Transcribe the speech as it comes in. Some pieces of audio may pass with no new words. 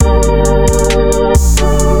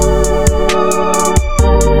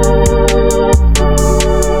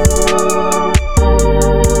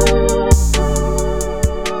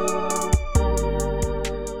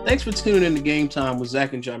tuning in to Game Time with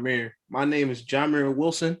Zach and Jameer. My name is Jameer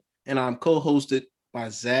Wilson, and I'm co-hosted by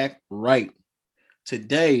Zach Wright.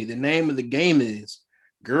 Today, the name of the game is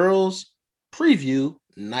Girls Preview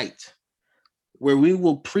Night, where we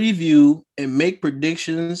will preview and make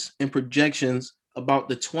predictions and projections about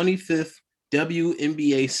the 25th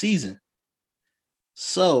WNBA season.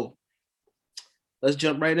 So, let's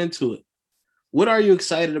jump right into it. What are you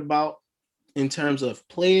excited about in terms of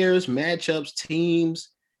players, matchups, teams,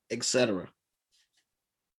 etc.?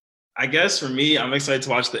 I guess for me, I'm excited to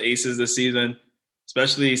watch the Aces this season,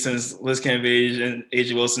 especially since Liz Cambage and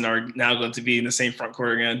AJ Wilson are now going to be in the same front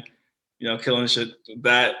court again, killing shit with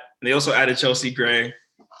that. And they also added Chelsea Gray.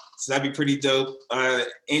 So that'd be pretty dope.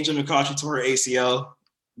 Angel McCautry tore her ACL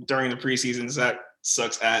during the preseason. So that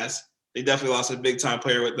sucks ass. They definitely lost a big-time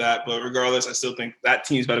player with that. But regardless, I still think that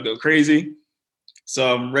team's about to go crazy.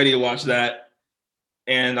 So I'm ready to watch that.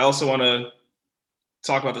 And I also want to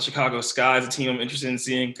talk about the Chicago Sky as a team I'm interested in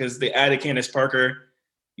seeing because they added Candace Parker,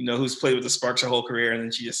 who's played with the Sparks her whole career, and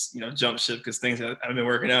then she just, jumped ship because things haven't been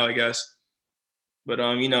working out, I guess. But,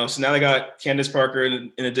 so now they got Candace Parker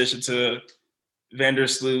in addition to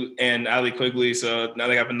Vandersloot and Allie Quigley. So now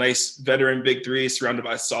they have a nice veteran big three surrounded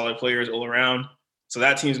by solid players all around. So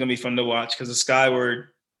that team's going to be fun to watch because the Sky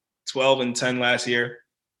were 12-10 last year.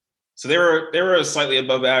 So they were slightly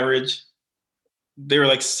above average. They were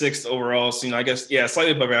like sixth overall. So, I guess,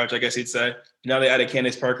 slightly above average, I guess you'd say. Now they added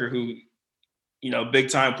Candace Parker, who, big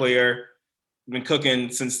time player, been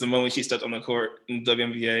cooking since the moment she stepped on the court in the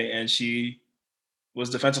WNBA. And she was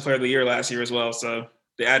Defensive Player of the Year last year as well. So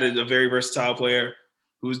they added a very versatile player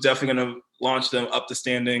who's definitely going to launch them up the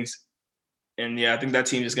standings. And, I think that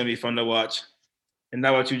team is going to be fun to watch. And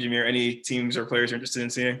how about you, Jameer? Any teams or players you're interested in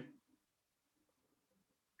seeing?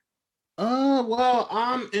 Well,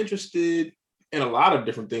 I'm interested in a lot of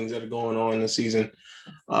different things that are going on this season.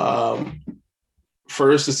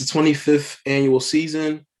 First, it's the 25th annual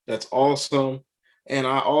season. That's awesome. And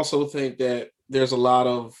I also think that there's a lot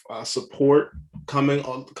of support coming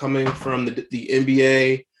from the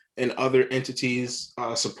NBA and other entities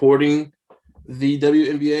supporting the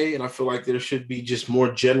WNBA. And I feel like there should be just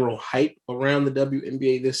more general hype around the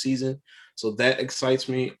WNBA this season. So that excites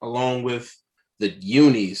me, along with the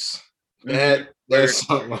unis. That's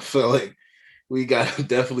something I feel like we got to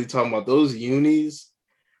definitely talk about. Those unis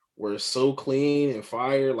were so clean and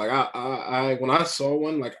fire. Like I when I saw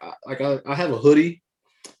one, like I have a hoodie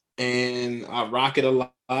and I rock it a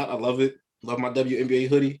lot. I love it. Love my WNBA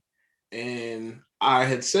hoodie. And I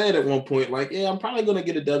had said at one point, like, yeah, I'm probably gonna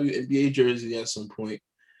get a WNBA jersey at some point.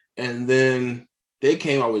 And then they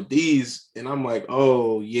came out with these, and I'm like,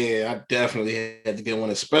 oh yeah, I definitely had to get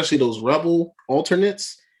one, especially those Rebel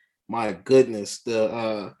alternates. My goodness,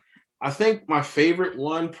 I think my favorite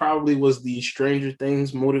one probably was the Stranger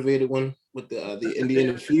Things motivated one with the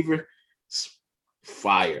Indiana Fever.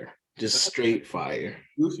 Fire, just straight fire.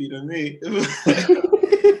 Goofy to me,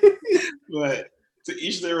 but to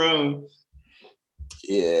each their own.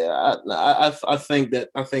 Yeah, I think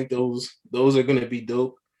those are going to be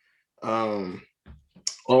dope.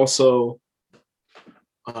 Also,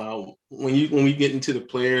 when we get into the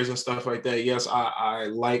players and stuff like that, yes,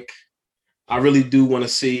 I really do want to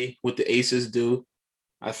see what the Aces do.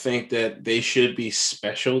 I think that they should be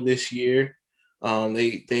special this year.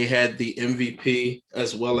 They had the MVP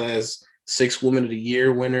as well as 6 Women of the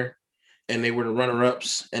Year winner, and they were the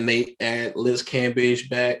runner-ups. And they add Liz Cambage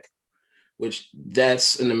back, which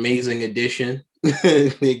that's an amazing addition.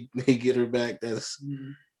 they get her back.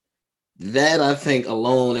 That I think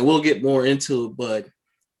alone, and we'll get more into it, but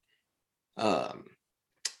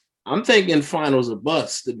I'm thinking finals or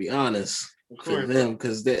bust, to be honest, for them,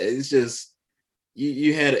 because it's just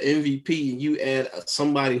you had an MVP and you add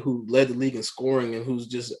somebody who led the league in scoring and who's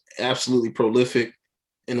just absolutely prolific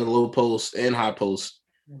in the low post and high post.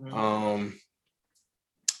 When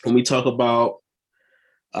we talk about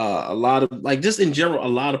a lot of, like, just in general, a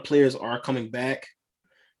lot of players are coming back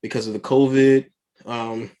because of the COVID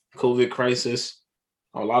crisis.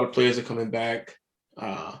 A lot of players are coming back.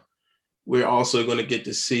 We're also going to get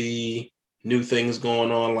to see new things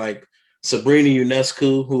going on, like Sabrina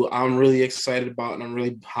Ionescu, who I'm really excited about and I'm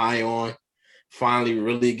really high on. Finally,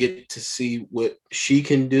 really get to see what she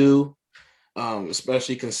can do,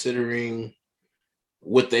 especially considering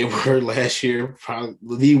what they were last year,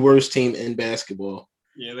 probably the worst team in basketball.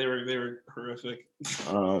 Yeah, they were horrific.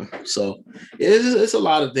 So it's a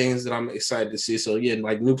lot of things that I'm excited to see. So yeah,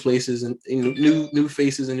 like new places and new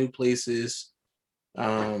faces and new places.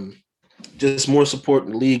 Just more support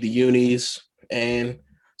in the league, the unis, and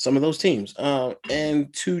some of those teams.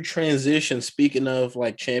 And to transition, speaking of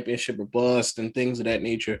like championship or bust and things of that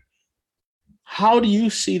nature, how do you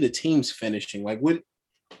see the teams finishing? Like,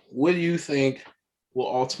 what do you think will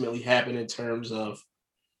ultimately happen in terms of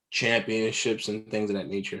championships and things of that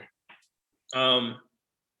nature? I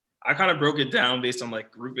kind of broke it down based on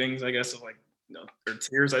like groupings, I guess, of like or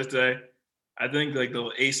tiers. I'd say. I think like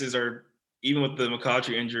the Aces are, even with the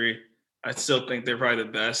McCautry injury, I still think they're probably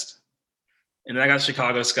the best. And then I got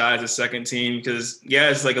Chicago Sky as a second team because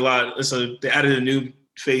it's like a lot. So they added a new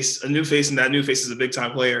face, and that new face is a big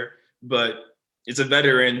time player, but it's a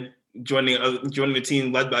veteran joining the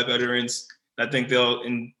team led by veterans. I think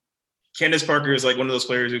and Candace Parker is like one of those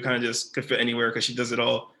players who kind of just could fit anywhere because she does it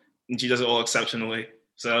all, and she does it all exceptionally.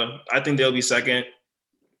 So I think they'll be second.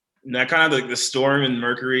 And that kind of like the Storm and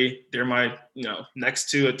Mercury, they're my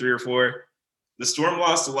next two at 3 or 4. The Storm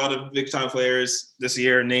lost a lot of big time players this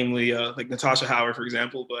year, namely like Natasha Howard, for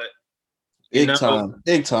example. But big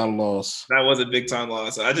time loss. That was a big time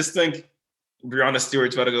loss. I just think Brianna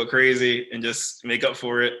Stewart's about to go crazy and just make up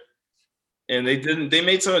for it. And they didn't. They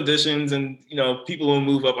made some additions, and people will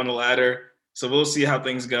move up on the ladder. So we'll see how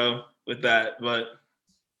things go with that. But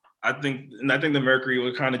I think the Mercury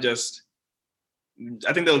will kind of just.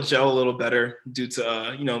 I think they'll gel a little better due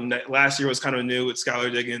to last year was kind of new with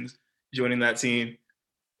Skylar Diggins joining that team.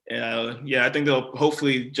 I think they'll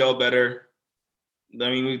hopefully gel better.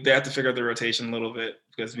 I mean, they have to figure out the rotation a little bit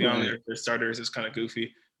because beyond their starters is kind of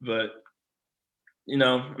goofy. But I'm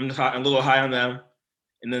a little high on them.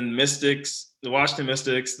 And then Mystics, the Washington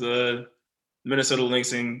Mystics, the Minnesota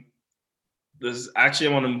Lynx, and I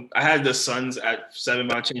had the Suns at 7,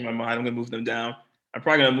 but I changed my mind. I'm gonna move them down. I'm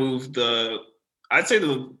probably gonna move I'd say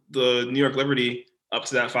the New York Liberty up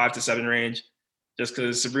to that 5 to 7 range, just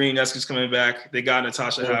because Sabrina Ionescu's coming back. They got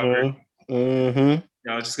Natasha Howard. Mm-hmm.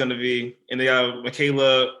 It's just gonna be, and they got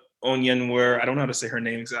Michaela Onyenwere. I don't know how to say her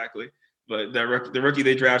name exactly, but the rookie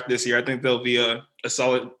they drafted this year. I think they'll be a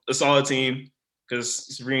solid team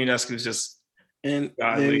because Sabrina Ionescu is just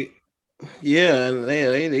godly.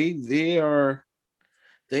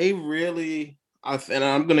 They really. And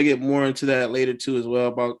I'm gonna get more into that later too as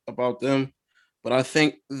well about them. But I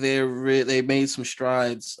think they made some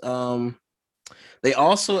strides. They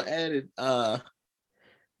also added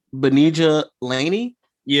Benija Laney.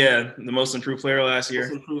 Yeah, the most improved player last year.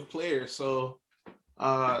 Most improved player. So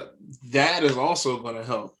that is also going to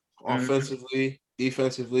help offensively,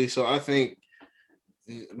 defensively. So I think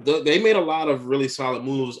they made a lot of really solid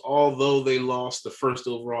moves, although they lost the first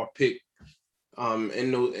overall pick.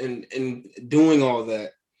 And doing all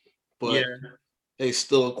that, but they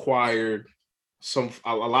still acquired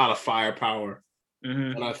a lot of firepower,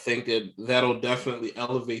 and I think that'll definitely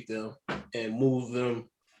elevate them and move them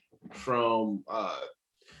from.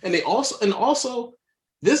 And also,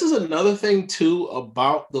 this is another thing too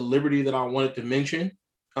about the Liberty that I wanted to mention.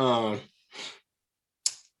 I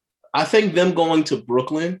think them going to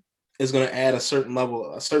Brooklyn is going to add a certain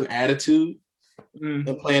attitude.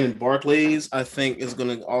 And playing in Barclays, I think is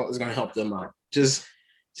gonna help them out. I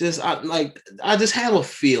just have a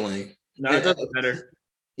feeling. No, it doesn't matter.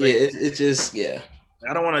 It's just. I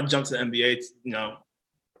don't want to jump to the NBA,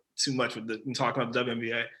 too much with talking about the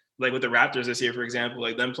WNBA. Like with the Raptors this year, for example,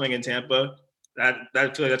 like them playing in Tampa, I feel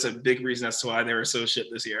like that's a big reason as to why they were so shit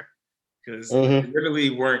this year, because they literally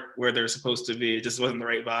weren't where they're supposed to be. It just wasn't the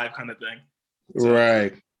right vibe, kind of thing. So,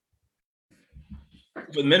 right.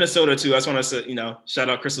 But Minnesota too, I just want to shout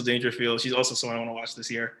out Crystal Dangerfield. She's also someone I want to watch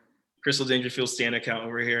this year. Crystal Dangerfield stand account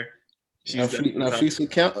over here.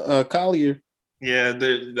 Nafisa Collier. Yeah,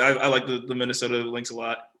 I like the Minnesota Lynx a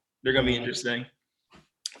lot. They're gonna be interesting.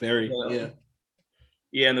 Very,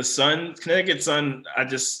 yeah. And the Connecticut Sun, I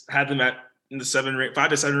just had them in the 5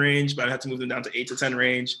 to 7 range, but I had to move them down to 8 to 10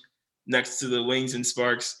 range, next to the Wings and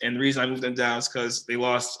Sparks. And the reason I moved them down is because they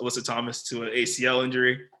lost Alyssa Thomas to an ACL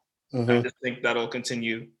injury. I just think that'll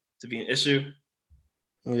continue to be an issue.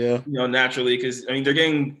 Yeah. Naturally, because they're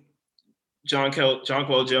getting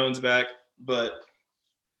Jonquel Jones back, but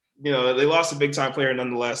they lost a big time player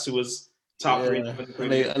nonetheless who was top 3.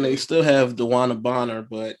 And they still have DeWanna Bonner,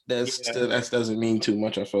 but that doesn't mean too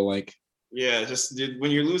much, I feel like. Yeah, just when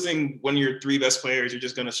you're losing one of your 3 best players, you're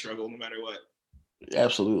just gonna struggle no matter what.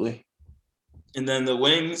 Absolutely. And then the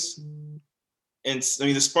Wings. And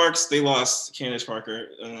the Sparks, they lost Candace Parker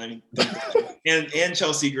and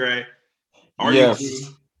Chelsea Gray.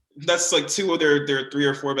 That's like 2 of their 3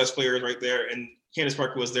 or 4 best players right there, and Candace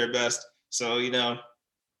Parker was their best. So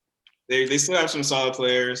they still have some solid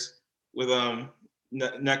players with Nneka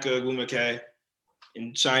Ogwumike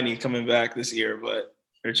and Shiny coming back this year, or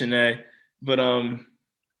Chene. But I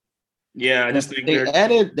just think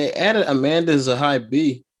they added Amanda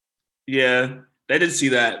Zahabi. Yeah, I did see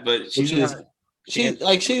that, but she's not. She's not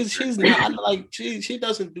like she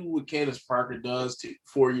doesn't do what Candace Parker does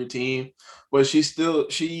for your team, but she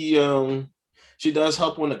does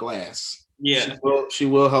help on the glass. Yeah, she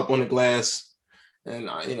will help on the glass, and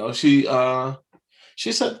she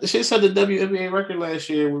set the WNBA record last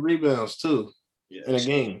year with rebounds too in a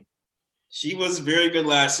game. She was very good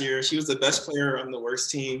last year. She was the best player on the worst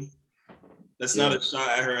team. That's not a shot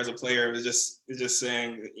at her as a player. It's just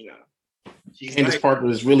saying that, Candace Parker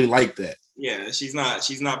is really like that. Yeah, she's not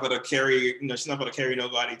but a carry. She's not but to carry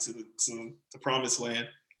nobody to the promised land.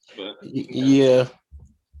 But yeah.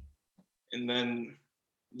 And then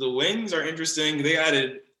the Wings are interesting. They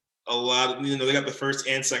added a lot. They got the first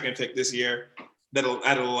and second pick this year. That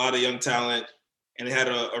added a lot of young talent, and they had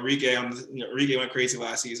Arike on. Arike went crazy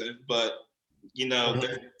last season, but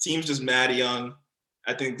their team's just mad young.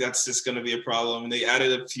 I think that's just going to be a problem. And they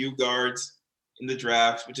added a few guards in the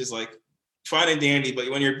draft, which is like fine and dandy. But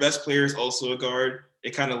when your best player is also a guard,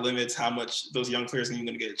 it kind of limits how much those young players are even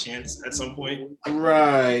going to get a chance at some point.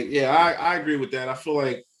 Right. Yeah, I agree with that. I feel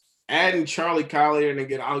like adding Charli Collier, and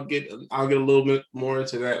again, I'll get a little bit more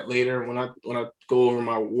into that later when I go over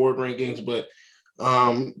my award rankings. But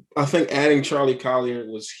I think adding Charli Collier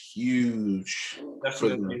was huge.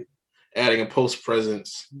 Definitely. Adding a post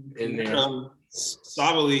presence in there.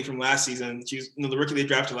 Sabally from last season, she was the rookie they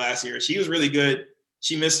drafted last year. She was really good.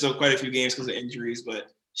 She missed quite a few games because of injuries, but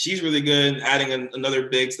she's really good. Adding another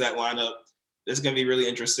big to that lineup, it's going to be really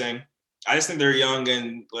interesting. I just think they're young,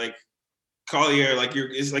 and like Collier, like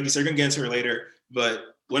you said, you're going to get into her later,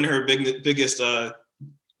 but one of her biggest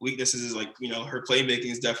weaknesses is her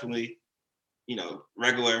playmaking is definitely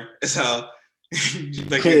regular as hell.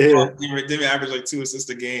 Like they average like 2 assists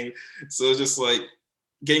a game, so it's just like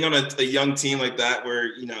getting on a young team like that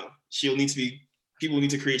where people need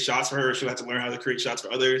to create shots for her. She'll have to learn how to create shots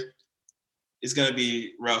for others. It's gonna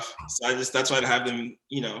be rough. So that's why I have them.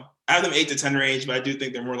 I have them 8 to 10 range, but I do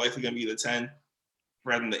think they're more likely gonna be the 10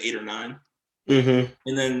 rather than the 8 or 9. Mm-hmm.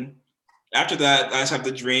 And then after that, I just have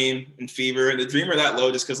the Dream and Fever, and the Dream are that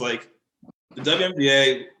low just because like the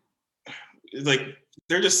WNBA, like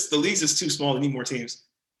the league's just too small. They need more teams.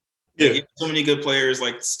 Yeah, so many good players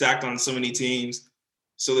like stacked on so many teams.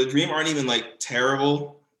 So the Dream aren't even like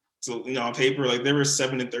terrible. So on paper, like they were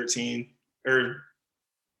 7-13 or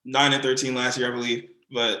 9-13 last year, I believe,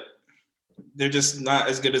 but they're just not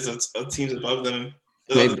as good as the teams above them.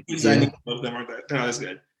 The teams above them they're not as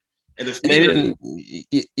good. And the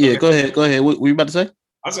Fever, go ahead. What were you about to say?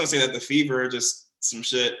 I was gonna say that the Fever are just some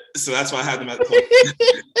shit. So that's why I have them at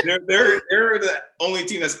the they're the only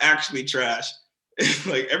team that's actually trash.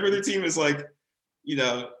 Like every other team is like,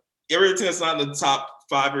 every other team that's not in the top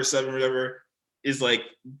 5 or 7 or whatever is like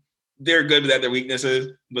they're good but at their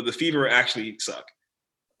weaknesses, but the Fever actually suck.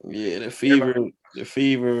 Yeah, the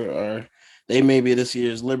Fever are they may be this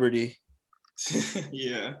year's Liberty.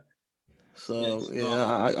 Yeah. So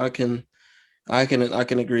I can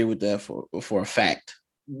agree with that for a fact.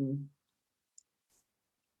 Mm-hmm.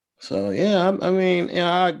 So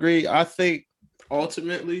I agree. I think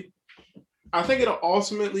it'll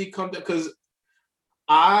ultimately come to because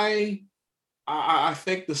I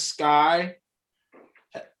think the Sky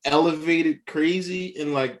elevated crazy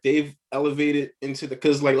and like they've elevated into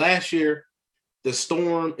because like last year the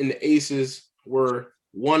Storm and the Aces were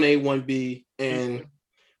 1A 1B and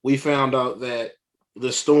we found out that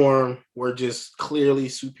the Storm were just clearly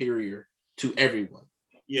superior to everyone.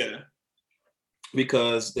 Yeah.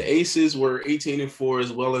 Because the Aces were 18-4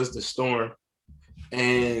 as well as the Storm.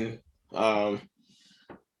 And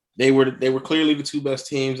they were clearly the 2 best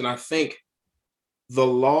teams. And I think the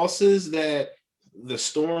losses that the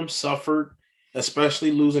Storm suffered,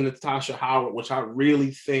 especially losing to Tasha Howard, which I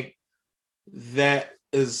really think that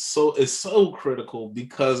is so critical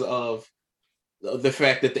because of the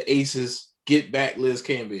fact that the Aces get back Liz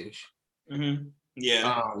Cambage. Mm-hmm.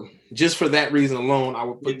 Yeah. Just for that reason alone, I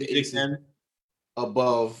would put the Aces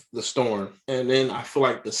above the Storm. And then I feel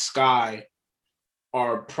like the Sky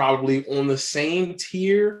are probably on the same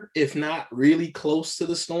tier, if not really close to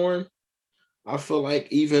the Storm. I feel like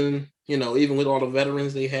even with all the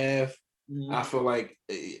veterans they have, I feel like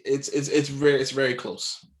it's very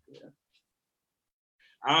close. Yeah.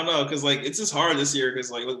 I don't know, because like it's just hard this year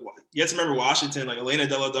because like you have to remember Washington, like Elena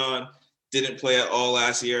Delle Donne didn't play at all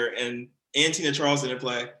last year, and Tina Charles didn't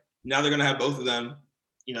play. Now they're gonna have both of them,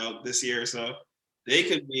 this year. So they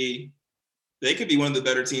could be one of the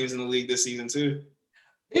better teams in the league this season too.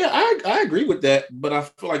 Yeah, I agree with that, but I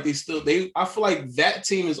feel like I feel like that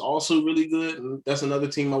team is also really good. And that's another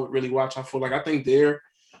team I would really watch. I think they're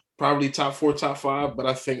probably top 4, top 5, but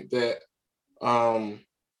I think that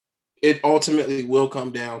it ultimately will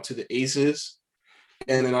come down to the Aces.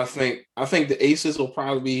 And then I think the Aces will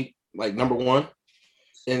probably be like number one,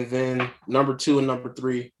 and then number two and number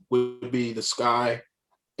three would be the Sky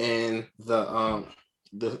and the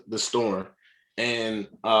Storm. And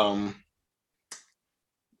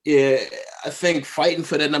yeah, I think fighting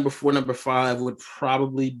for that number four, number five would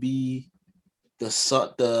probably be the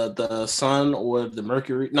Sun or the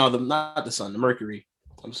Mercury. No, not the Sun, the Mercury.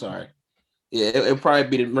 I'm sorry. Yeah, it'll probably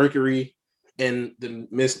be the Mercury and the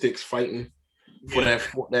Mystics fighting for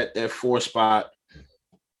that four spot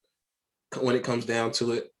when it comes down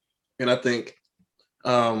to it. And I think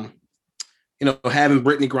having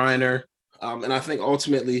Brittany Griner, and I think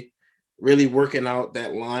ultimately really working out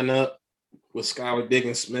that lineup with Skylar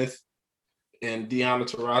Diggins-Smith and Deonna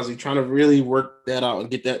Taurasi, trying to really work that out and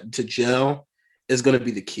get that to gel is going to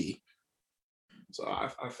be the key. So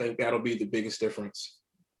I think that'll be the biggest difference.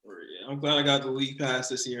 Yeah, I'm glad I got the league pass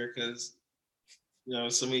this year because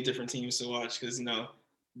so many different teams to watch because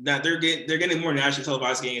that they're getting more nationally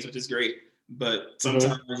televised games, which is great. But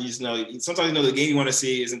sometimes the game you want to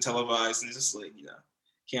see isn't televised, and it's just like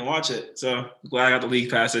can't watch it. So I'm glad I got the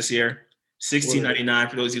league pass this year. $16.99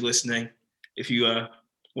 for those of you listening, if you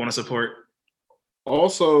want to support.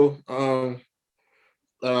 Also, I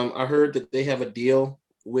heard that they have a deal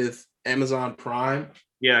with Amazon Prime.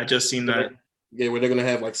 Yeah, I just seen that. Yeah, where they're gonna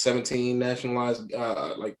have like 17 nationalized,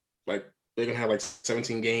 like they're gonna have like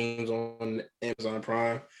 17 games on Amazon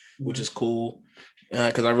Prime, which is cool.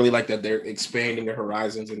 Because I really like that they're expanding their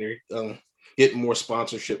horizons and they're getting more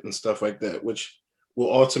sponsorship and stuff like that, which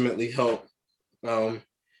will ultimately help, the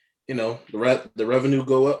revenue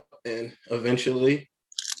go up and eventually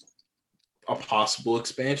a possible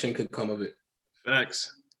expansion could come of it.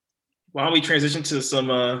 Facts. Why don't we transition to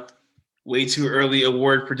some way too early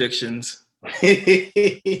award predictions?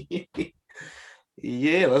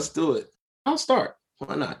 Yeah, let's do it. I'll start.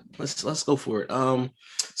 Why not? Let's go for it.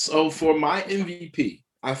 So for my MVP,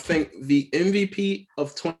 I think the MVP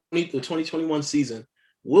of the 2021 season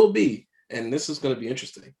will be, and this is going to be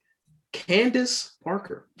interesting, Candace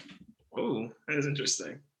Parker. Oh, that is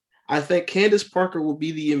interesting. I think Candace Parker will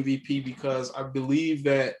be the MVP because I believe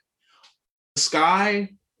that Sky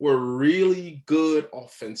were really good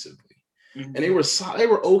offensively, and they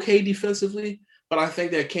were okay defensively. But I think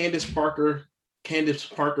that Candace Parker,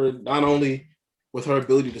 not only with her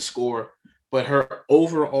ability to score, but her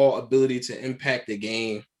overall ability to impact the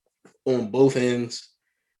game on both ends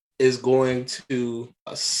is going to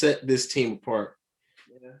set this team apart,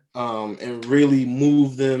 and really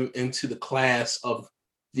move them into the class of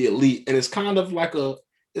the elite. And it's kind of like, and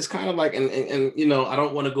I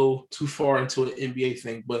don't want to go too far into an NBA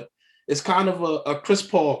thing, but it's kind of a Chris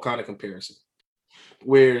Paul kind of comparison,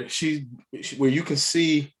 where you can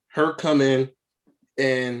see her come in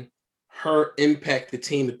and her impact the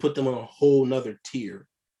team to put them on a whole nother tier.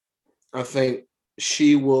 I think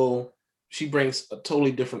she brings a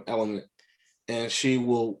totally different element, and she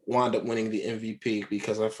will wind up winning the MVP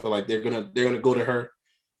because I feel like they're gonna go to her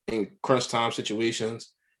in crunch time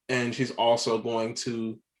situations, and she's also going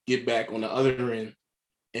to get back on the other end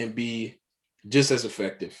and be just as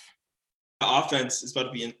effective. Offense is about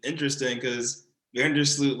to be interesting because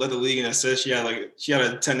Vandersloot led the league in assists. She had a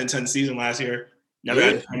 10-10 season last year. Now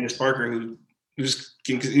they got Candace Parker who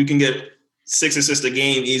can get 6 assists a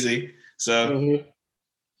game easy. So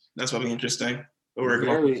that's probably interesting.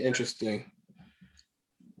 Very interesting.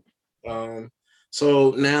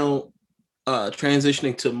 So now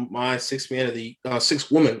transitioning to my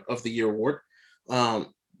sixth woman of the year award.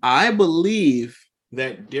 I believe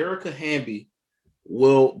that Dearica Hamby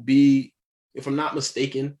will be, if I'm not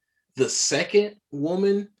mistaken, the second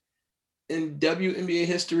woman in WNBA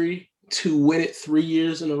history to win it 3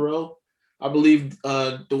 years in a row. I believe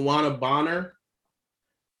DeWanna Bonner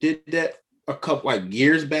did that a couple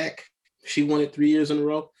years back. She won it 3 years in a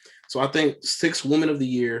row. So I think sixth woman of the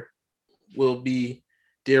year will be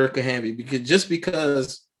Dearica Hamby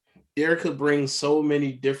because Dearica brings so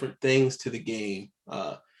many different things to the game.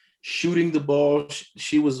 Shooting the ball,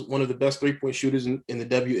 she was one of the best 3-point shooters in the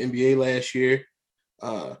WNBA last year.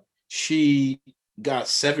 She got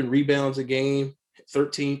 7 rebounds a game,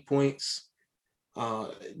 13 points.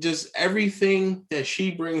 Just everything that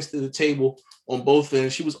she brings to the table on both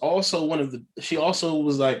ends. She was also she was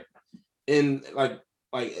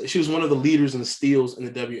one of the leaders in steals in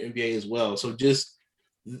the WNBA as well. So just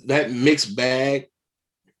that mixed bag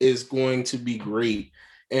is going to be great.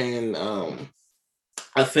 And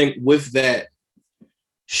I think with that,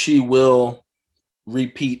 she will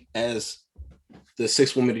repeat as the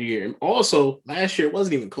sixth woman of the year. And also, last year it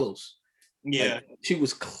wasn't even close. Yeah. She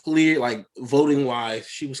was clear, voting wise,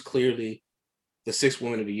 she was clearly the sixth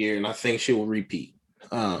woman of the year, and I think she will repeat.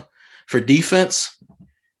 For defense,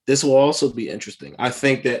 this will also be interesting. I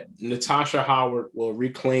think that Natasha Howard will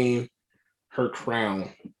reclaim her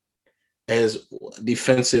crown as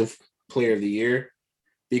defensive player of the year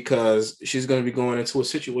because she's going to be going into a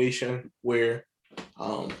situation where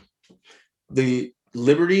the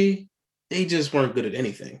Liberty, they just weren't good at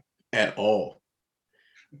anything at all.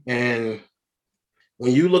 And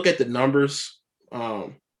when you look at the numbers,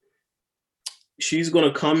 she's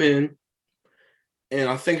going to come in, and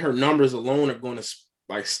I think her numbers alone are going to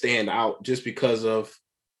like stand out just because of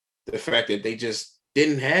the fact that they just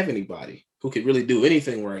didn't have anybody who could really do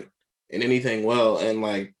anything right and anything well. And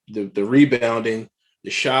like the rebounding, the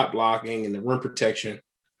shot blocking, and the rim protection.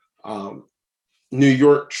 New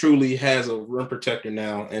York truly has a rim protector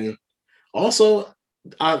now. And also,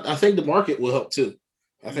 I think the market will help too.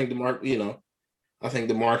 I think the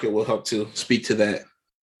market will help to speak to that.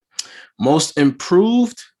 Most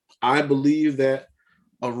improved, I believe that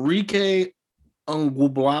Arike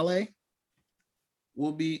Ngwubale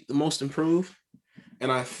will be the most improved.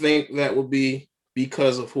 And I think that will be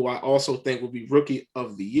because of who I also think will be rookie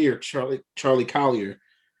of the year, Charlie Collier.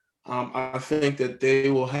 I think that they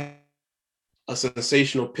will have a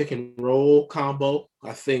sensational pick and roll combo.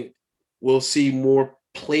 I think we'll see more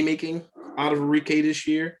playmaking out of Arike this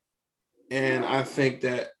year. And I think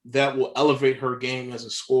that will elevate her game as a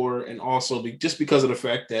scorer, and also just because of the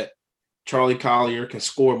fact that Charlie Collier can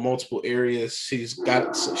score multiple areas. She's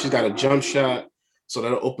got a jump shot, so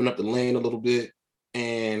that'll open up the lane a little bit.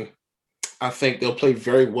 And I think they'll play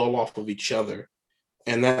very well off of each other,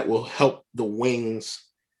 and that will help the wings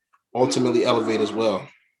ultimately elevate as well.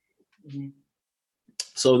 Mm-hmm.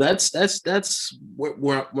 So that's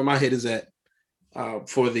where my head is at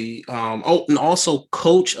for the and also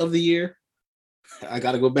coach of the year. I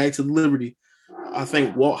got to go back to Liberty. I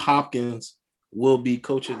think Walt Hopkins will be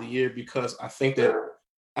coach of the year because I think they're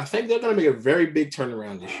going to make a very big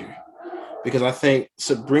turnaround this year, because I think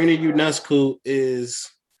Sabrina Ionescu is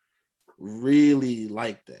really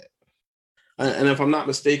like that. And if I'm not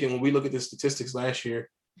mistaken, when we look at the statistics last year,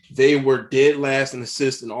 they were dead last in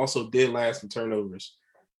assists and also dead last in turnovers.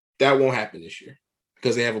 That won't happen this year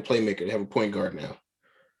because they have a playmaker. They have a point guard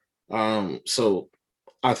now. So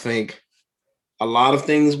I think a lot of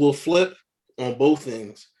things will flip on both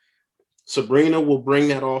things. Sabrina will bring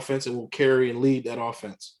that offense and will carry and lead that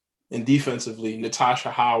offense. And defensively, Natasha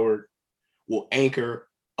Howard will anchor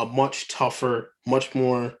a much tougher, much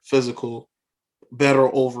more physical, better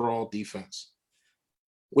overall defense.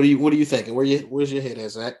 What are you thinking? Where's your head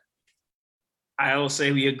at, Zach? I will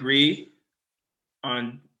say we agree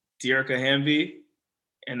on Dearica Hamby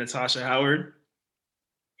and Natasha Howard.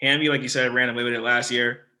 Hamby, like you said, ran away with it last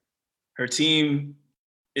year. Her team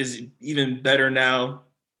is even better now,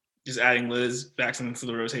 just adding Liz back into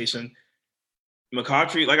the rotation.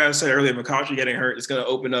 McCoughtry, like I said earlier, McCoughtry getting hurt is going to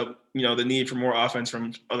open up, the need for more offense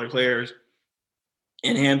from other players.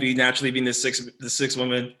 And Hamby naturally being the sixth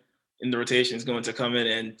woman in the rotation is going to come in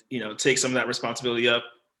and, take some of that responsibility up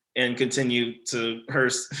and continue to her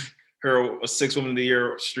a sixth woman of the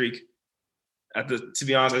year streak. To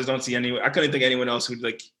be honest, I just don't see I couldn't think anyone else who'd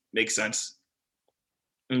make sense.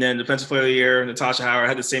 And then defensive player of the year, Natasha Howard,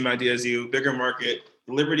 had the same idea as you, bigger market.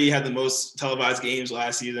 Liberty had the most televised games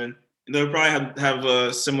last season. And they'll probably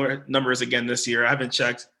have similar numbers again this year. I haven't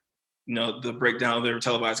checked, the breakdown of their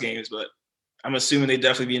televised games, but I'm assuming they'd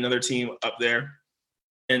definitely be another team up there.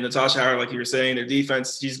 And Natasha Howard, like you were saying, their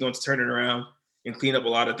defense, she's going to turn it around and clean up a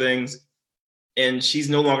lot of things. And she's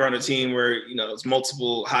no longer on a team where, it's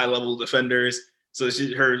multiple high-level defenders. So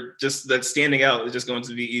just that standing out is just going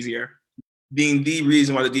to be easier. Being the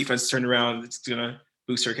reason why the defense turned around, it's going to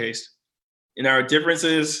boost her case. In our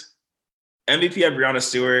differences, MVP at Breanna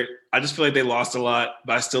Stewart. I just feel like they lost a lot,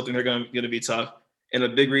 but I still think they're going to be tough. And a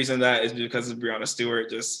big reason that is because of Breanna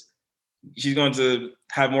Stewart. She's going to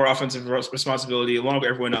have more offensive responsibility along with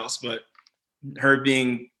everyone else, but her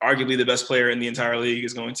being arguably the best player in the entire league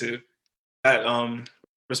is going to, that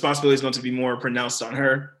responsibility is going to be more pronounced on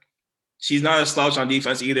her. She's not a slouch on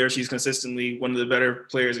defense either. She's consistently one of the better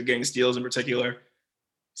players at getting steals in particular.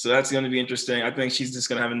 So that's going to be interesting. I think she's just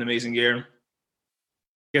going to have an amazing year.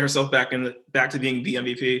 Get herself back to being the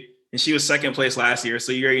MVP. And she was second place last year.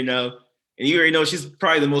 So you already know. And you already know she's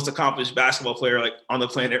probably the most accomplished basketball player on the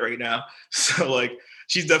planet right now. So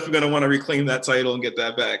she's definitely going to want to reclaim that title and get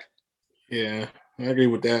that back. Yeah, I agree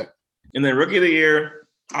with that. And then rookie of the year,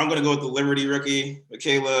 I'm going to go with the Liberty rookie,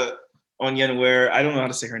 Michaela Onyenwere. I don't know how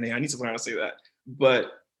to say her name. I need to learn how to say that. But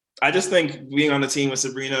I just think being on the team with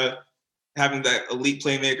Sabrina, having that elite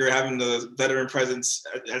playmaker, having the veteran presence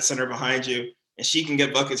at center behind you, and she can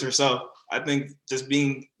get buckets herself. I think just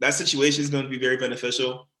being that situation is going to be very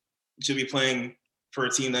beneficial. She'll be playing for a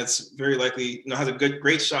team that's very likely, has a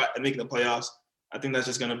great shot at making the playoffs. I think that's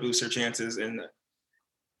just going to boost her chances. And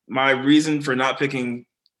my reason for not picking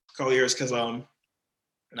Collier is because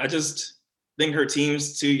I just think her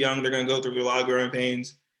team's too young. They're going to go through a lot of growing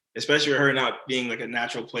pains, especially with her not being like a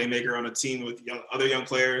natural playmaker on a team with other young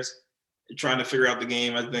players trying to figure out the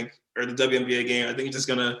game. I think, or the WNBA game. I think it's just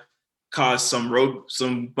going to cause some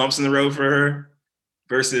bumps in the road for her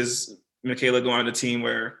versus Michaela going on a team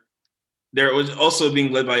where they're also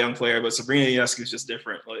being led by a young player, but Sabrina Ionescu is just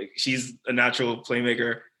different. Like, she's a natural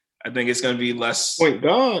playmaker. I think it's going to be less point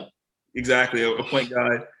guard. Exactly, a point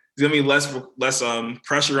guard. It's going to be less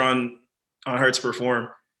pressure on her to perform.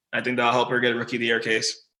 I think that'll help her get a Rookie of the Year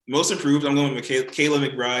case. Most improved, I'm going with Kayla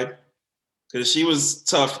McBride, because she was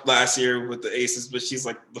tough last year with the Aces, but she's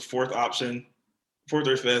like the fourth or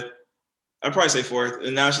fifth. I'd probably say fourth.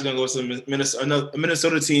 And now she's going to go to a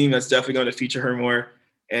Minnesota team that's definitely going to feature her more.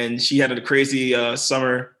 And she had a crazy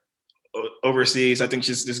summer overseas. I think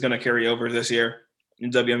she's just going to carry over this year in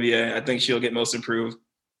WNBA. I think she'll get most improved.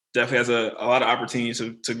 Definitely has a lot of opportunities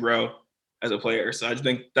to grow as a player. So I just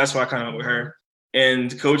think that's why I kind of went with her.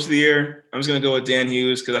 And Coach of the Year, I'm just going to go with Dan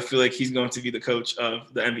Hughes because I feel like he's going to be the coach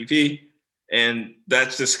of the MVP. And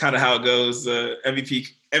that's just kind of how it goes. The MVP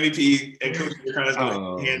and coach are kind of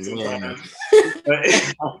going hand sometimes.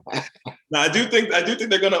 Now, I do think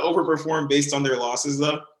they're going to overperform based on their losses,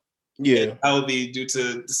 though. Yeah, and that would be due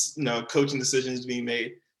to coaching decisions being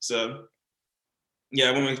made. So, yeah,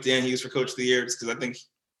 I went with Dan Hughes for Coach of the Year because I think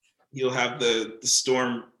he'll have the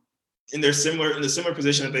Storm in the similar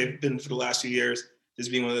position that they've been for the last few years,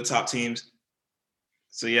 just being one of the top teams.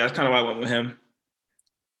 So yeah, that's kind of why I went with him.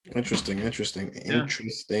 Interesting.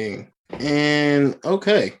 And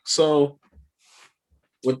okay, so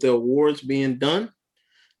with the awards being done,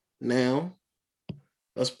 now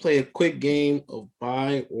let's play a quick game of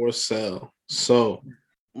buy or sell. So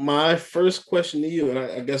my first question to you, and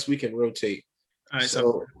I guess we can rotate. All right,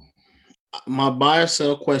 so my buy or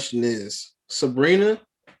sell question is: Sabrina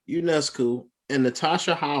Ionescu and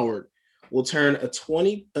Natasha Howard will turn a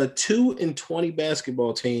 2-20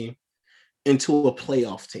 basketball team into a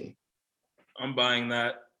playoff team. I'm buying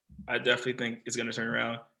that. I definitely think it's going to turn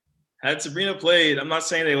around. Had Sabrina played, I'm not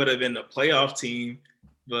saying they would have been a playoff team,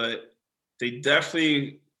 but they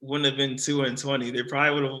definitely wouldn't have been 2-20. They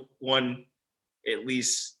probably would have won at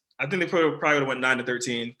least. I think they probably would have won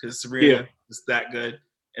 9-13 because Sabrina was that good.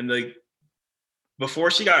 And like before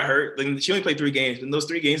she got hurt, like she only played 3 games. In those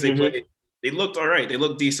 3 games they played, they looked all right. They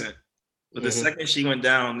looked decent. But the second she went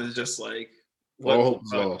down, it's just like what?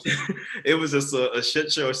 It was just a shit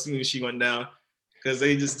show as soon as she went down because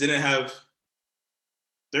they just didn't have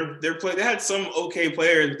their play. They had some okay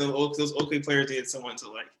players, but those okay players needed someone to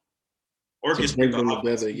like orchestrate them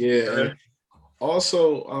together. Yeah.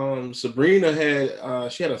 Also, Sabrina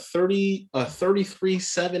had she had a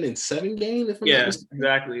 33-7-7 game. If I'm not mistaken.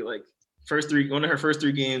 Exactly. Like one of her first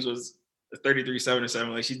 3 games was a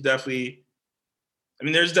 33-7-7. Like she's definitely. I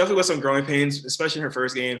mean, there's definitely was some growing pains, especially in her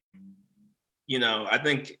first game. I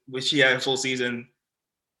think when she had a full season,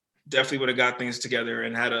 definitely would have got things together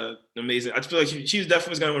and had an amazing. I feel like she definitely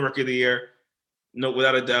was going to win Rookie of the Year, no,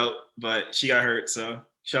 without a doubt. But she got hurt, so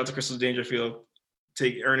shout out to Crystal Dangerfield,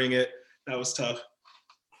 earning it. That was tough.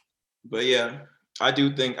 But yeah, I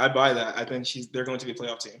do think I buy that. I think they're going to be a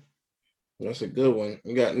playoff team. That's a good one.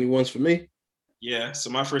 You got any ones for me? Yeah. So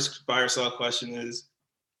my first buy or sell question is: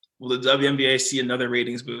 will the WNBA see another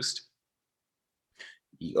ratings boost?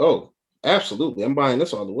 Oh, absolutely. I'm buying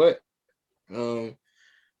this all the way.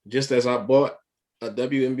 Just as I bought a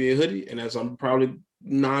WNBA hoodie, and as I'm probably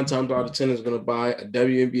 9 times out of 10 is going to buy a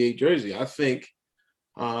WNBA jersey, I think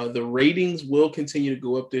the ratings will continue to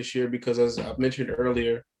go up this year because, as I've mentioned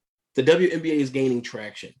earlier, the WNBA is gaining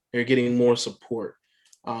traction. They're getting more support.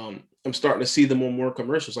 I'm starting to see them on more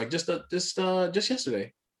commercials. Like just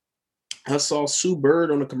yesterday, I saw Sue Bird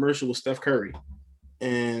on a commercial with Steph Curry,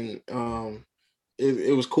 and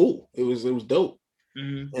it was cool. It was dope.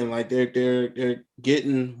 Mm-hmm. And like they're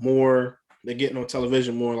getting more. They're getting on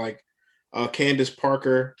television more. Like Candace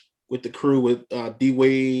Parker with the crew with D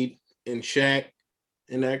Wade and Shaq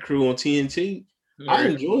and that crew on TNT. Right. I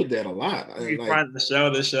enjoyed that a lot. You find the show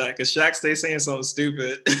this Shaq because Shaq stays saying something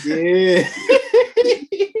stupid. Yeah.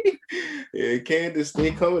 Yeah, Candace,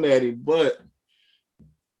 they coming at him, but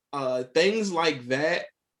things like that,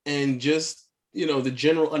 and just the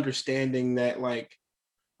general understanding that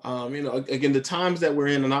again, the times that we're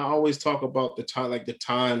in, and I always talk about the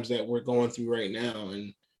times that we're going through right now,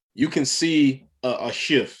 and you can see a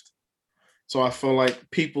shift. So I feel like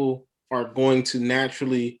people are going to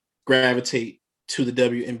naturally gravitate to the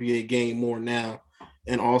WNBA game more now,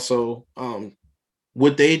 and also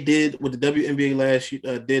what they did, what the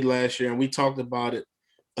WNBA did last year, and we talked about it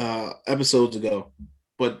episodes ago.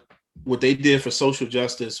 But what they did for social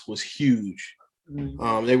justice was huge.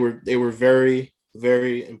 They were very,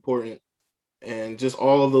 very important, and just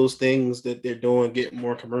all of those things that they're doing, get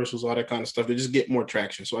more commercials, all that kind of stuff. They just get more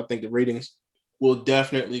traction. So I think the ratings will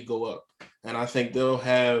definitely go up, and I think they'll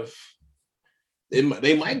have.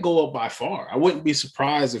 They might go up by far. I wouldn't be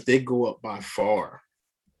surprised if they go up by far,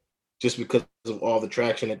 just because of all the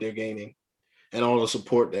traction that they're gaining and all the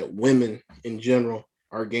support that women in general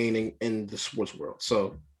are gaining in the sports world.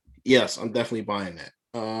 So, yes, I'm definitely buying that.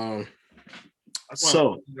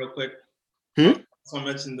 So, real quick, so I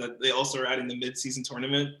mentioned that they also are adding the mid-season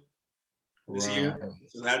tournament this year.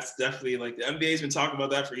 So that's definitely like the NBA's been talking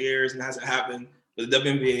about that for years and it hasn't happened, but the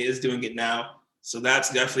WNBA is doing it now. So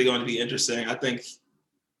that's definitely going to be interesting. I think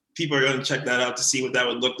people are going to check that out to see what that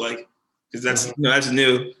would look like because that's that's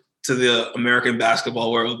new to the American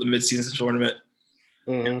basketball world, the mid-season tournament.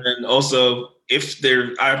 And then also,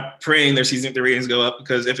 I'm praying their ratings go up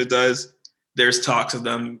because if it does, there's talks of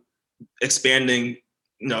them expanding.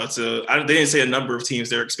 They didn't say a number of teams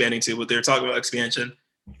they're expanding to, but they're talking about expansion.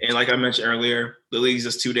 And like I mentioned earlier, the league's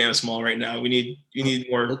just too damn small right now. You need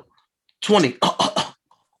more. 20.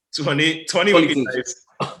 20 would be nice.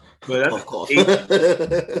 But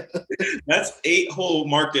that's 8 whole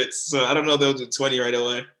markets. So I don't know if they'll do 20 right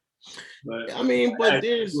away. But I mean,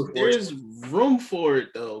 there's room for it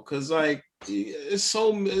though, because like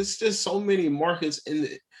it's just so many markets in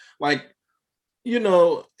it. Like,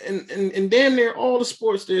 and damn near all the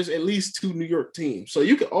sports, there's at least 2 New York teams. So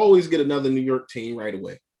you can always get another New York team right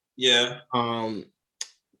away. Yeah.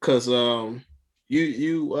 Because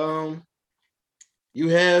you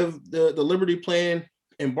have the Liberty playing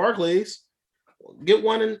in Barclays, get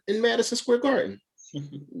one in Madison Square Garden.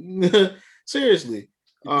 Seriously.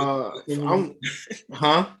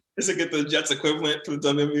 Is it get the Jets equivalent for the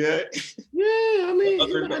WNBA? Yeah, I mean,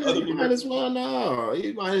 you might as well know.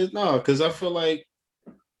 You might as well, because I feel like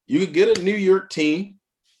you could get a New York team.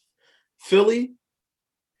 Philly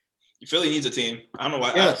needs a team. I don't know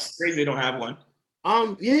why. Yes. It's crazy they don't have one.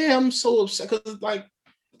 Yeah, I'm so upset because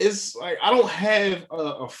it's like I don't have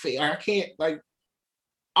a I can't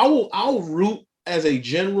I'll root as a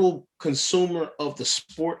general consumer of the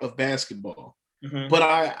sport of basketball, but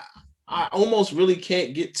I almost really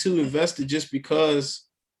can't get too invested just because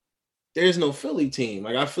there's no Philly team.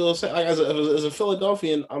 Like I feel like as a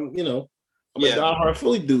Philadelphian, I'm a diehard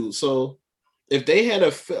Philly dude. So if they had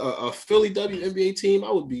a Philly WNBA team,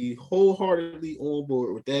 I would be wholeheartedly on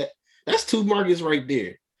board with that. That's 2 markets right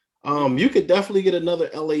there. You could definitely get another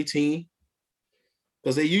LA team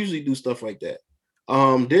because they usually do stuff like that.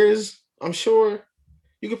 I'm sure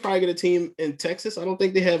you could probably get a team in Texas. I don't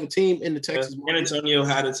think they have a team in the Texas. San Antonio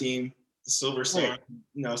had a team, the Silver Star.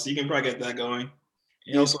 Right. So you can probably get that going.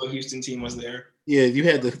 And also a Houston team was there. Yeah, you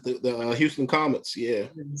had the Houston Comets. Yeah.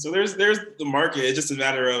 So there's the market. It's just a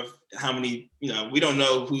matter of how many. We don't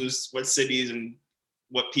know what cities and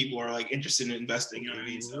what people are like interested in investing. You know what I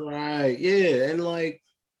mean? So. Right. Yeah, and like.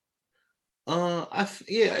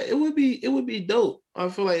 It would be dope. I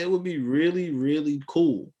feel like it would be really, really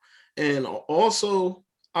cool. And also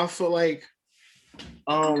I feel like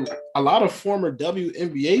a lot of former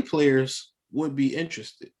WNBA players would be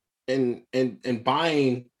interested in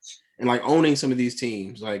buying and like owning some of these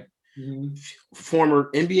teams, like former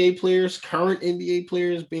NBA players, current NBA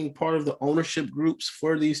players being part of the ownership groups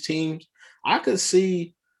for these teams. I could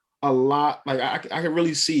see a lot, like I can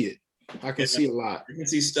really see it. I can see a lot. You can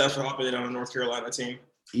see Steph hopping in on a North Carolina team.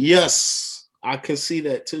 Yes, I can see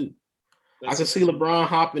that too. I can see LeBron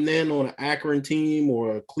hopping in on an Akron team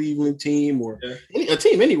or a Cleveland team or a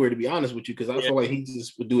team anywhere, to be honest with you, because I feel like he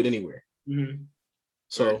just would do it anywhere.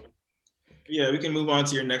 So, yeah, we can move on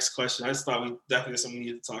to your next question. I just thought we definitely something we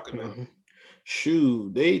need to talk about.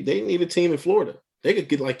 Shoot, they need a team in Florida. They could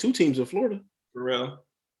get like 2 teams in Florida. For real?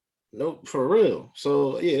 No, for real.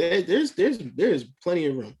 So yeah, there's plenty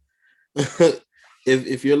of room.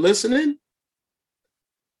 if you're listening,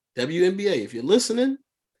 WNBA, if you're listening,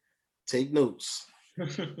 take notes.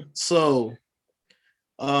 So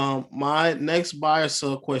my next buy or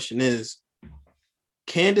sell question is,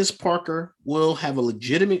 Candace Parker will have a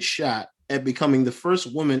legitimate shot at becoming the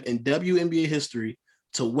first woman in WNBA history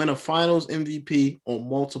to win a finals MVP on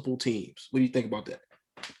multiple teams. What do you think about that?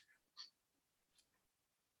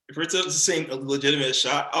 If it's the same legitimate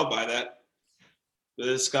shot, I'll buy that.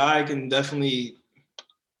 The Sky can definitely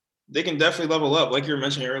level up. Like you were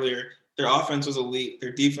mentioning earlier, their offense was elite.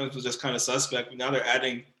 Their defense was just kind of suspect. But now they're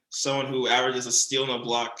adding someone who averages a steal and a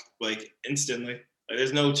block like instantly. Like,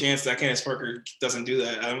 there's no chance that Candace Parker doesn't do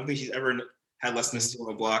that. I don't think she's ever had less than a steal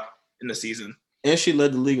and a block in the season. And she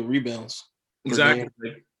led the league in rebounds. Exactly.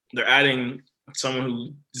 Like, they're adding someone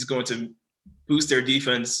who is going to boost their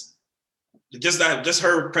defense. Just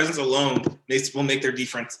her presence alone will make their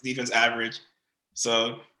defense average.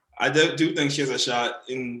 So I do think she has a shot,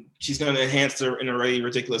 and she's going to enhance their an already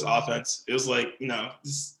ridiculous offense. It was like,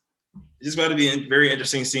 it's just about to be very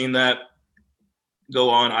interesting seeing that go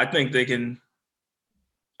on. I think they can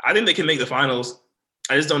make the finals.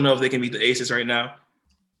 I just don't know if they can beat the Aces right now.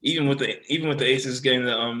 Even with the Aces getting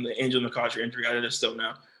the Angel McCoughtry injury, I just don't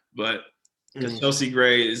know. But because Chelsea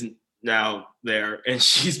Gray is now there, and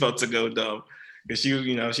she's about to go dumb because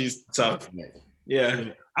she's tough. Yeah,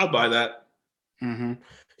 I'll buy that. Mm-hmm.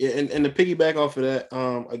 Yeah, and to piggyback off of that,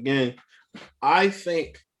 again, I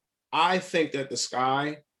think that the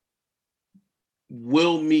Sky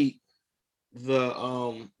will meet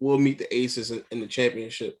the Aces in the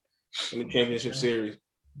championship series,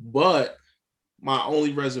 but my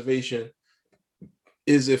only reservation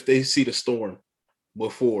is if they see the Storm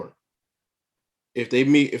before. If they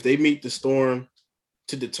meet the Storm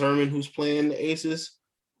to determine who's playing the Aces,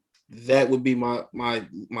 that would be my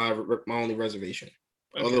only reservation.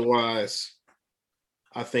 Okay. Otherwise,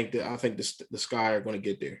 I think the Sky are going to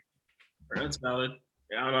get there. That's valid.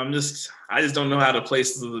 Yeah, I just don't know how to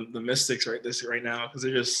place the Mystics right now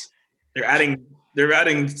because they're adding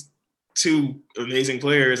two amazing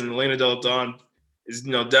players, and Elena Del Don is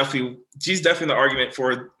she's definitely the argument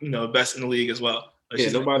for best in the league as well. Like,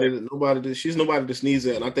 she's nobody to sneeze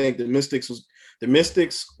at. And I think the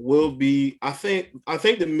Mystics will be. I think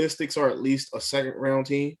the Mystics are at least a second round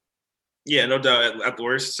team. Yeah, no doubt. At the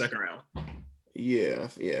worst, second round. Yeah.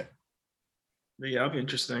 But yeah, that'll be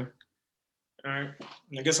interesting. All right.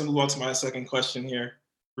 I guess I'll move on to my second question here.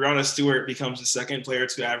 Breanna Stewart becomes the second player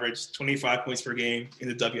to average 25 points per game in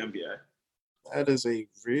the WNBA. That is a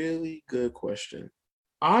really good question.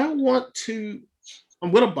 I'm going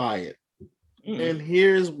to buy it. And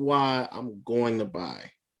here's why I'm going to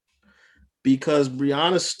buy. Because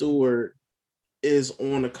Breanna Stewart is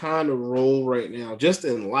on a kind of roll right now, just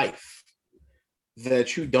in life,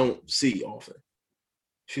 that you don't see often.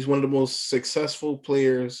 She's one of the most successful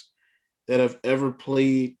players that have ever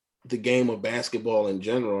played the game of basketball in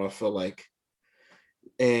general, I feel like.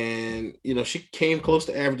 And, she came close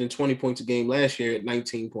to averaging 20 points a game last year at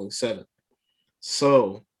 19.7.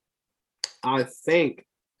 So I think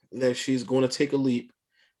that she's going to take a leap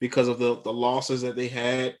because of the losses that they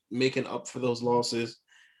had, making up for those losses.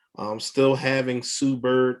 Still having Sue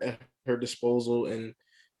Bird at her disposal and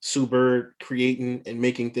Sue Bird creating and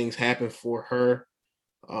making things happen for her.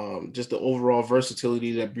 Just the overall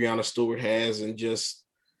versatility that Breanna Stewart has, and just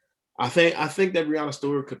I think that Breanna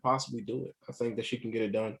Stewart could possibly do it. I think that she can get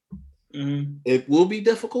it done. Mm-hmm. It will be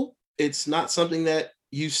difficult. It's not something that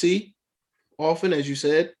you see often, as you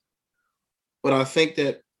said, but I think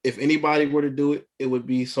that if anybody were to do it, it would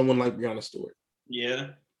be someone like Breanna Stewart. Yeah.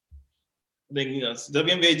 I think,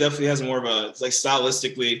 WNBA definitely has more of a, like,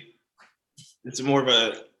 stylistically, it's more of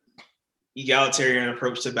a egalitarian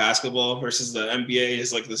approach to basketball versus the NBA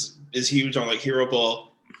is huge on, like, hero ball.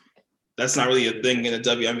 That's not really a thing in the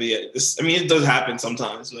WNBA. It does happen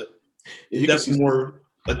sometimes, but it's definitely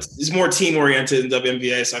it's more team oriented in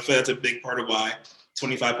WNBA. So I feel that's a big part of why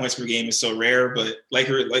 25 points per game is so rare. But like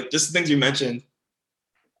just the things you mentioned,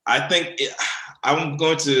 I think I'm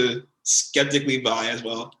going to skeptically buy as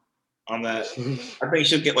well on that. I think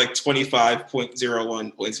she'll get like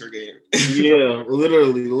 25.01 points per game. Yeah,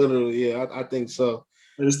 literally. Yeah, I think so.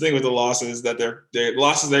 And this thing with the losses that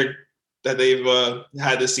that they've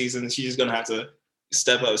had this season, she's going to have to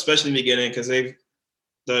step up, especially in the beginning, because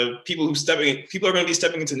people are going to be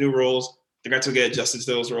stepping into new roles. They're going to get adjusted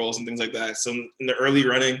to those roles and things like that. So in the early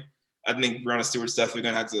running, I think Breanna Stewart's definitely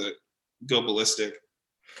going to have to go ballistic.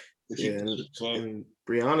 And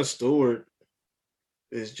Breanna Stewart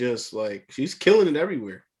is just like, she's killing it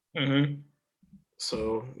everywhere. Mm-hmm.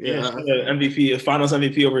 So yeah, a Finals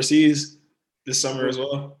MVP overseas this summer as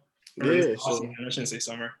well. Yeah, I shouldn't say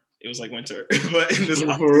summer. It was like winter, but in this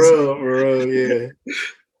for real, yeah.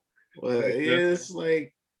 Well, it's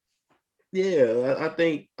like, yeah, I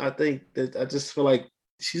think that I just feel like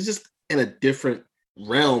she's just in a different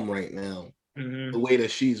realm right now. Mm-hmm. The way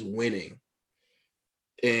that she's winning,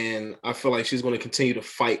 and I feel like she's going to continue to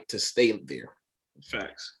fight to stay there.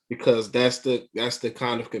 Facts. Because that's the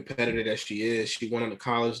kind of competitor that she is. She won on the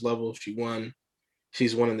college level. She's won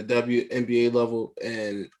in the WNBA level,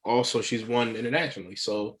 and also she's won internationally.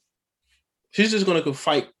 So she's just going to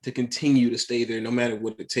fight to continue to stay there no matter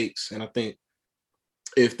what it takes. And I think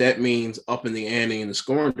if that means upping the ante in the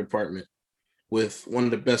scoring department with one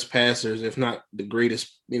of the best passers, if not the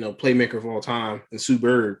greatest, playmaker of all time, and Sue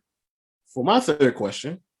Bird. For my third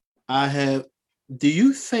question, I have: do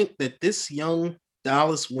you think that this young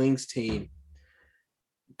Dallas Wings team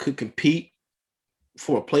could compete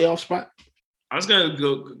for a playoff spot? I'm just gonna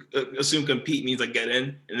go assume compete means like get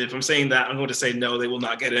in, and if I'm saying that, I'm going to say no, they will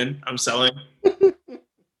not get in. I'm selling.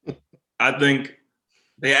 I think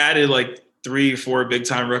they added like 3 or 4 big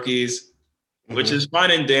time rookies, which is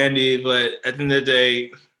fine and dandy, but at the end of the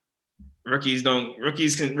day, rookies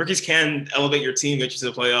can elevate your team, get you to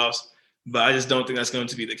the playoffs, but I just don't think that's going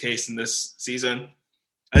to be the case in this season.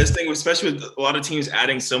 I just think, especially with a lot of teams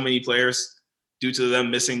adding so many players due to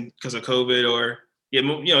them missing because of COVID, or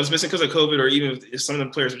it's missing because of COVID, or even if some of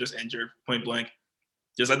the players are just injured, point blank.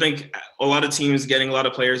 Just I think a lot of teams getting a lot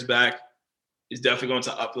of players back is definitely going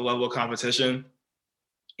to up the level of competition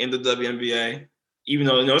in the WNBA. Even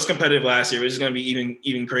though it's competitive last year, it's going to be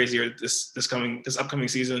even crazier this upcoming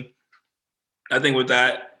season. I think with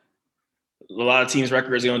that, a lot of teams'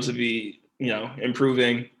 records are going to be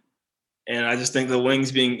improving, and I just think the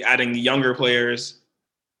Wings adding younger players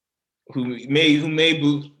who may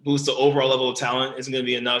boost the overall level of talent isn't going to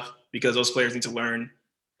be enough, because those players need to learn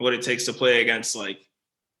what it takes to play against like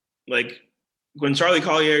when Charlie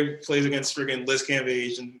Collier plays against freaking Liz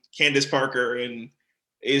Cambage and Candace Parker and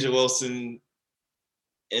A'ja Wilson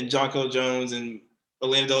and Jonquel Jones and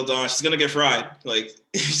Elena Del Don, she's gonna get fried. Like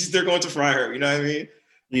they're going to fry her. You know what I mean?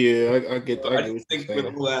 Yeah, I get. I just think with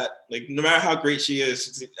all that, like no matter how great she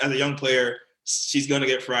is as a young player, she's gonna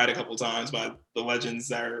get fried a couple times by the legends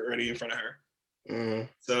that are already in front of her.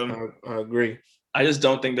 So I agree. I just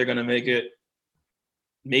don't think they're gonna make it.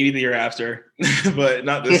 Maybe the year after, but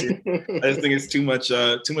not this year. I just think it's too much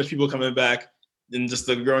people coming back, and just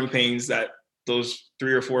the growing pains that those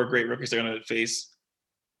 3 or 4 great rookies are going to face.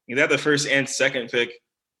 They had the first and second pick.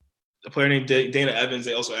 A player named Dana Evans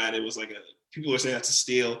they also added was people are saying that's a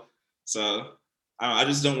steal. So I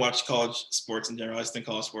just don't watch college sports in general. I just think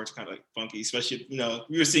college sports are kind of funky, especially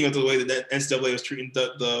we were seeing the way that the NCAA was treating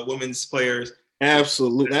the women's players.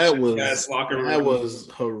 Absolutely, that was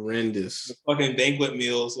horrendous. Fucking banquet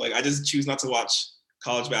meals. Like I just choose not to watch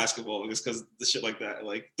college basketball just because the shit like that.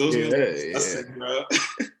 Like those meals are disgusting, bro.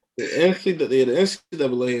 The NCAA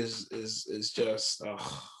is just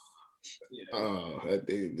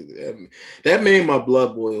that made my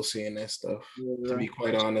blood boil seeing that stuff. To be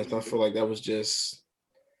quite honest, I feel like that was just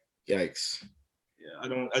yikes.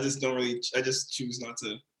 Yeah, I just choose not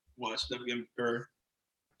to watch WM or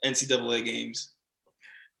NCAA games,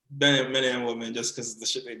 men and women, just because the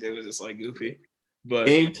shit they did was just goofy. But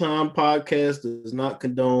Game Time Podcast does not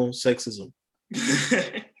condone sexism.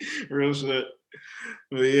 Real shit.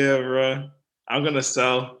 But yeah, bro, I'm gonna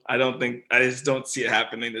sell. I just don't see it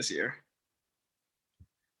happening this year.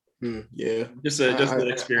 Yeah, just an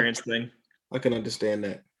experience thing. I can understand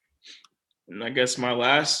that. And I guess the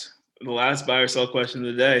last buy or sell question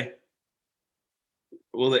of the day: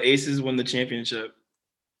 will the Aces win the championship?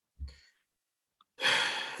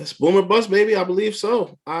 It's boom or bust, baby. I believe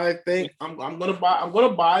so. I think I'm gonna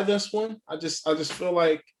buy this one. I just feel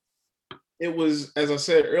like it was, as I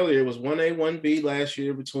said earlier, it was 1A, 1B last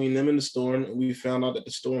year between them and the Storm, and we found out that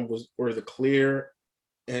the Storm were the clear,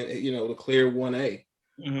 and the clear 1A.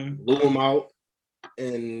 Blew them out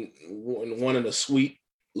and won in a sweep.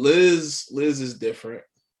 Liz is different.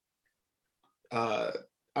 I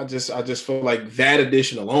just feel like that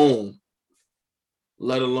addition alone,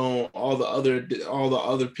 let alone all the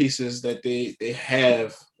other pieces that they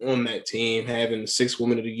have on that team, having the 6th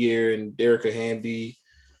Woman of the Year and Derricka Hamby,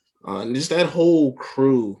 and just that whole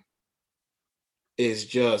crew is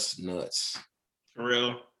just nuts. For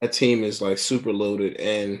real. That team is super loaded,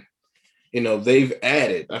 and they've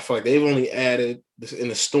added. I feel like they've only added,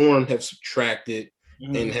 and the Storm have subtracted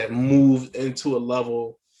and have moved into a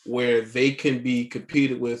level where they can be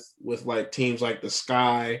competed with teams like the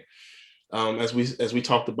Sky. As we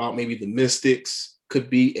talked about, maybe the Mystics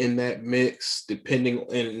could be in that mix, depending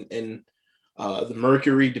and the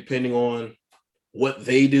Mercury, depending on what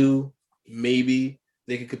they do. Maybe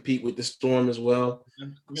they could compete with the Storm as well.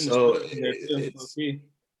 So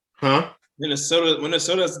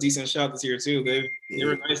Minnesota's a decent shot this year too. They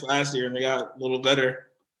were nice last year and they got a little better.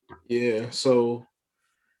 Yeah, so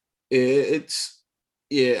I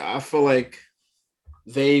feel like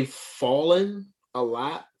they've fallen a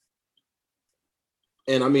lot.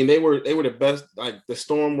 And I mean, they were the best. The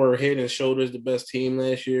Storm were head and shoulders the best team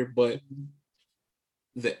last year, but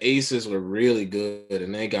the Aces were really good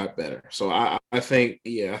and they got better. So I think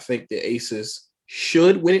the Aces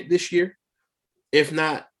should win it this year. If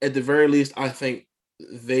not, at the very least, I think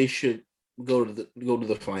they should go to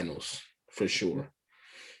the finals for sure.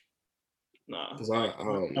 Nah,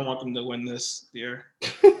 I want them to win this year.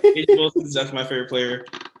 A'ja Wilson's definitely my favorite player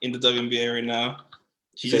in the WNBA right now.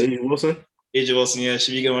 A'ja Wilson? A'ja Wilson, yeah,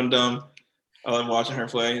 she be going dumb. I love watching her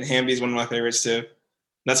play. And Hamby's one of my favorites too.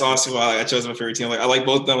 That's honestly why I chose my favorite team. Like I like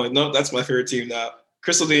both of them. Like, no, that's my favorite team now.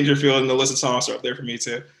 Crystal Dangerfield and Alyssa Thomas are up there for me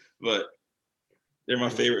too. But they're my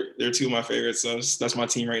favorite. They're two of my favorites. So that's my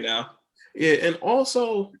team right now. Yeah, and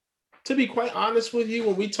also, to be quite honest with you,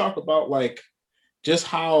 when we talk about like just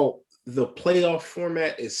how the playoff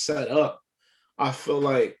format is set up, I feel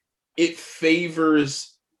like it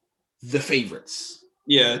favors the favorites.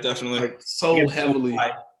 Yeah, definitely. Like so heavily.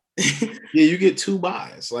 Yeah, you get 2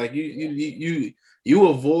 buys. Like you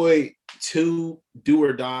avoid 2 do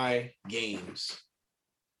or die games.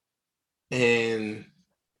 And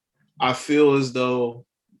I feel as though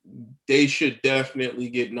they should definitely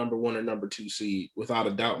get number 1 or number 2 seed without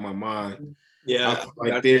a doubt in my mind. Yeah,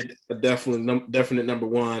 like they're a definite number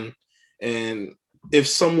 1. And if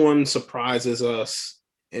someone surprises us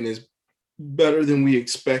and is better than we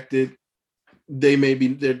expected, they may be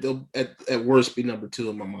they'll at worst be number 2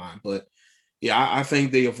 in my mind. But yeah, I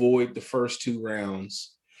think they avoid the first 2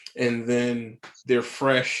 rounds, and then they're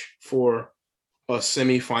fresh for a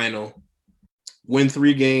semifinal. Win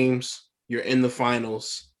 3 games, you're in the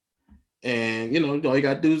finals, and all you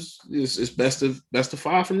gotta do is best of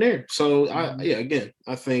 5 from there. So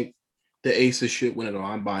I think the Aces should win it all.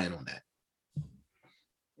 I'm buying on that.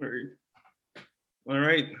 All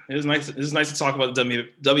right, it was nice. It was nice to talk about the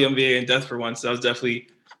WNBA in depth for once. That was definitely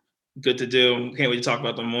good to do. Can't wait to talk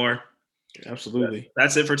about them more. Absolutely.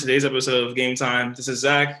 That's it for today's episode of Game Time. This is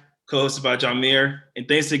Zach, co-hosted by John Meir, and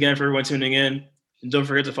thanks again for everyone tuning in. And don't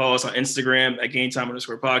forget to follow us on Instagram at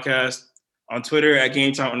GameTime_podcast, on Twitter at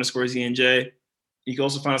GameTime_ZNJ. You can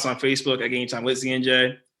also find us on Facebook at GameTime with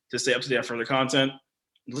ZNJ to stay up to date on further content.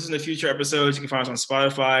 Listen to future episodes. You can find us on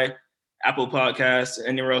Spotify, Apple Podcasts, and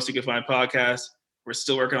anywhere else you can find podcasts. We're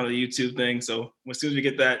still working on the YouTube thing, so as soon as we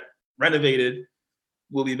get that renovated,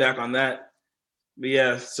 we'll be back on that. But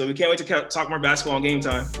yeah, so we can't wait to talk more basketball on Game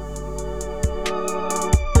Time.